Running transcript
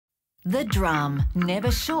The Drum, never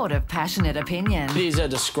short of passionate opinion. It is a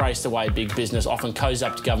disgrace the way big business often cozies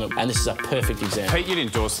up to government, and this is a perfect example. Pete, you'd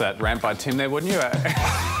endorse that rant by Tim there, wouldn't you?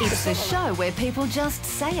 It's the show where people just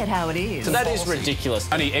say it how it is. So that is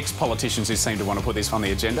ridiculous. Only ex-politicians who seem to want to put this on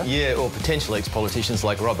the agenda. Yeah, or potential ex-politicians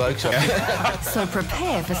like Rob Oakeshott. So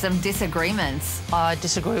prepare for some disagreements. I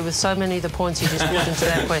disagree with so many of the points you just put into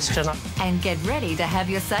that question. And get ready to have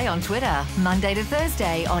your say on Twitter, Monday to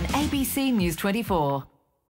Thursday on ABC News 24.